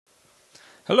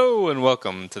Hello and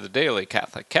welcome to the Daily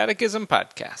Catholic Catechism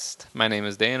Podcast. My name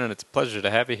is Dan and it's a pleasure to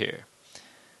have you here.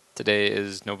 Today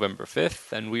is November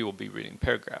 5th and we will be reading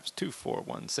paragraphs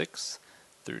 2416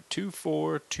 through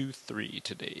 2423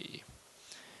 today.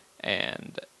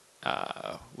 And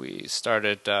we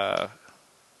started the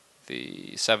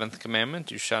seventh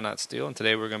commandment, you shall not steal, and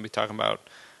today we're going to be talking about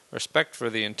respect for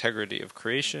the integrity of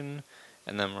creation,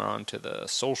 and then we're on to the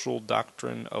social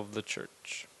doctrine of the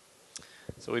Church.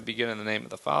 So we begin in the name of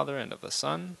the Father, and of the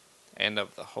Son, and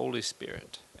of the Holy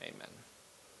Spirit. Amen.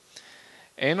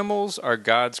 Animals are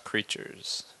God's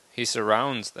creatures. He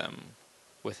surrounds them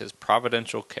with his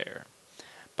providential care.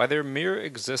 By their mere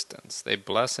existence they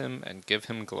bless him and give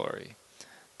him glory.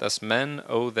 Thus men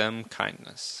owe them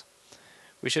kindness.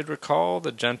 We should recall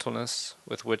the gentleness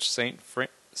with which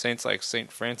saints like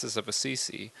St. Francis of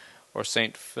Assisi or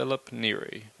St. Philip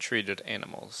Neri treated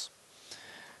animals.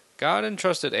 God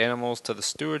entrusted animals to the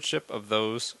stewardship of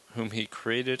those whom he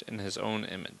created in his own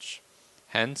image.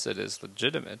 Hence it is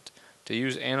legitimate to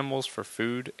use animals for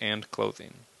food and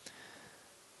clothing.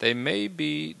 They may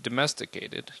be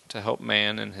domesticated to help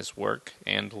man in his work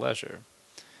and leisure.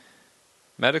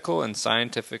 Medical and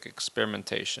scientific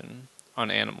experimentation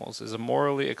on animals is a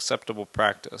morally acceptable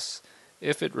practice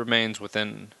if it remains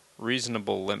within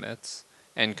reasonable limits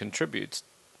and contributes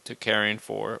to caring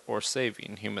for or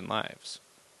saving human lives.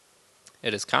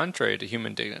 It is contrary to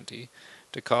human dignity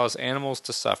to cause animals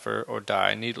to suffer or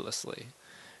die needlessly.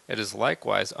 It is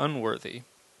likewise unworthy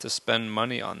to spend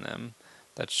money on them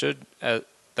that should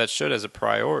as a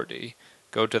priority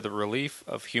go to the relief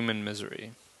of human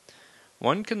misery.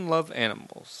 One can love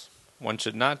animals. One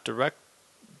should not direct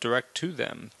to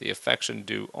them the affection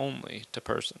due only to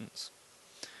persons.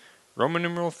 Roman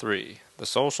numeral 3, the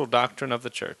social doctrine of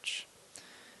the Church.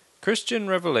 Christian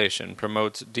revelation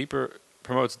promotes deeper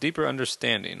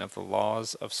understanding of the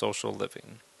laws of social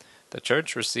living. The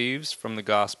Church receives from the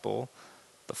Gospel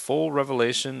the full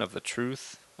revelation of the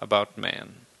truth about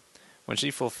man. When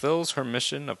she fulfills her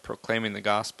mission of proclaiming the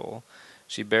Gospel,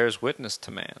 she bears witness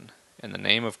to man, in the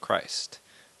name of Christ,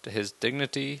 to his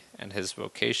dignity and his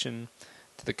vocation,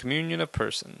 to the communion of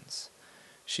persons.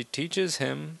 She teaches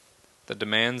him the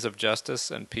demands of justice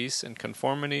and peace in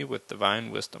conformity with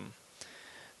divine wisdom.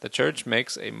 The Church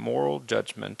makes a moral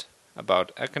judgment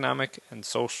about economic and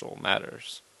social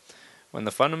matters, when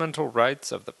the fundamental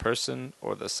rights of the person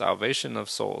or the salvation of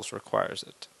souls requires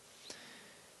it.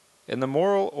 In the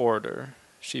moral order,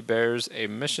 she bears a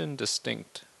mission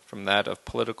distinct from that of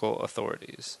political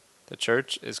authorities. The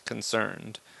Church is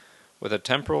concerned with the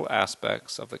temporal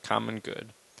aspects of the common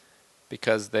good,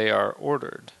 because they are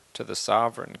ordered to the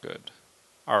sovereign good,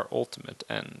 our ultimate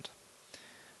end.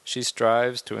 She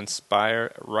strives to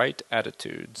inspire right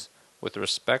attitudes with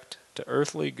respect to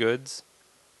earthly goods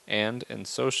and in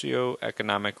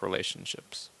socio-economic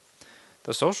relationships.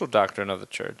 The social doctrine of the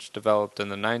Church developed in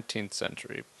the 19th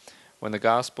century when the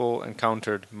Gospel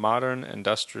encountered modern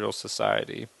industrial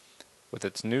society with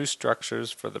its new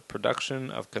structures for the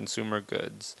production of consumer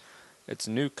goods, its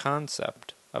new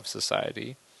concept of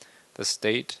society, the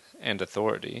state and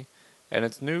authority, and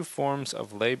its new forms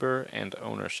of labor and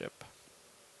ownership.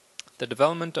 The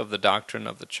development of the doctrine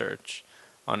of the Church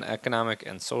on economic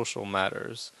and social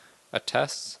matters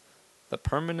attests the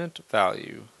permanent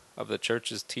value of the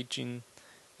Church's teaching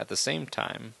at the same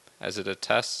time as it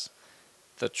attests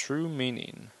the true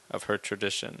meaning of her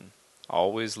tradition,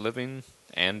 always living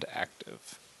and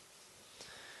active.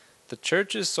 The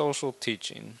Church's social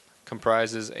teaching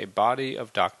comprises a body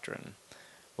of doctrine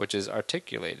which is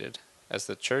articulated as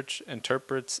the Church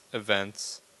interprets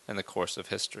events in the course of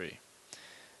history,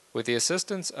 with the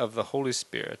assistance of the Holy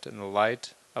Spirit in the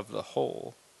light of the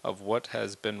whole of what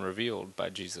has been revealed by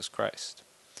Jesus Christ.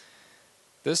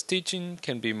 This teaching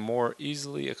can be more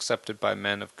easily accepted by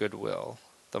men of good will,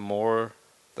 the more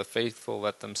the faithful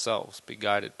let themselves be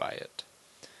guided by it.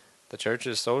 The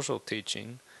Church's social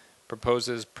teaching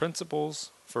proposes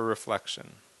principles for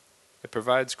reflection. It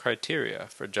provides criteria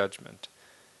for judgment.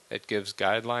 It gives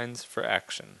guidelines for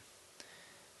action.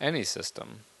 Any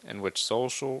system in which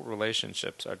social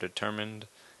relationships are determined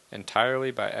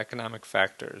entirely by economic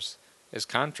factors is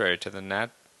contrary to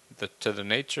the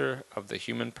nature of the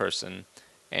human person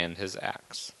and his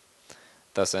acts.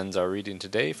 Thus ends our reading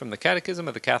today from the Catechism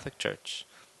of the Catholic Church.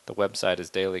 The website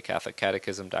is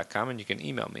dailycatholicatechism.com, and you can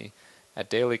email me at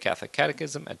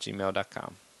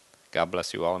dailycatholicatechism@gmail.com. God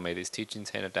bless you all, and may these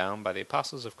teachings handed down by the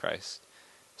apostles of Christ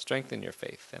strengthen your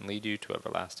faith and lead you to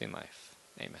everlasting life.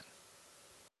 Amen.